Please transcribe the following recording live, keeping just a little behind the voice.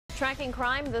Tracking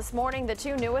crime this morning, the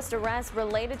two newest arrests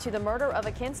related to the murder of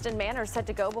a Kinston man are set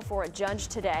to go before a judge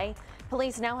today.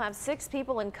 Police now have 6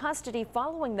 people in custody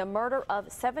following the murder of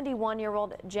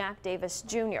 71-year-old Jack Davis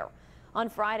Jr. On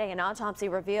Friday, an autopsy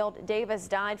revealed Davis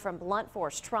died from blunt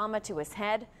force trauma to his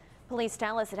head. Police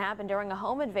tell us it happened during a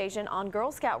home invasion on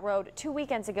Girl Scout Road 2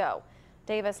 weekends ago.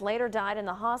 Davis later died in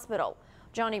the hospital.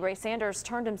 Johnny Ray Sanders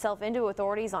turned himself into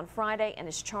authorities on Friday and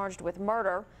is charged with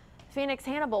murder. Phoenix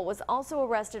Hannibal was also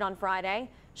arrested on Friday.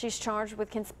 She's charged with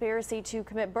conspiracy to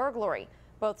commit burglary.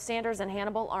 Both Sanders and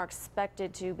Hannibal are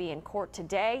expected to be in court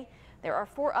today. There are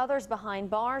 4 others behind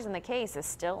bars and the case is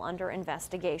still under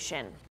investigation.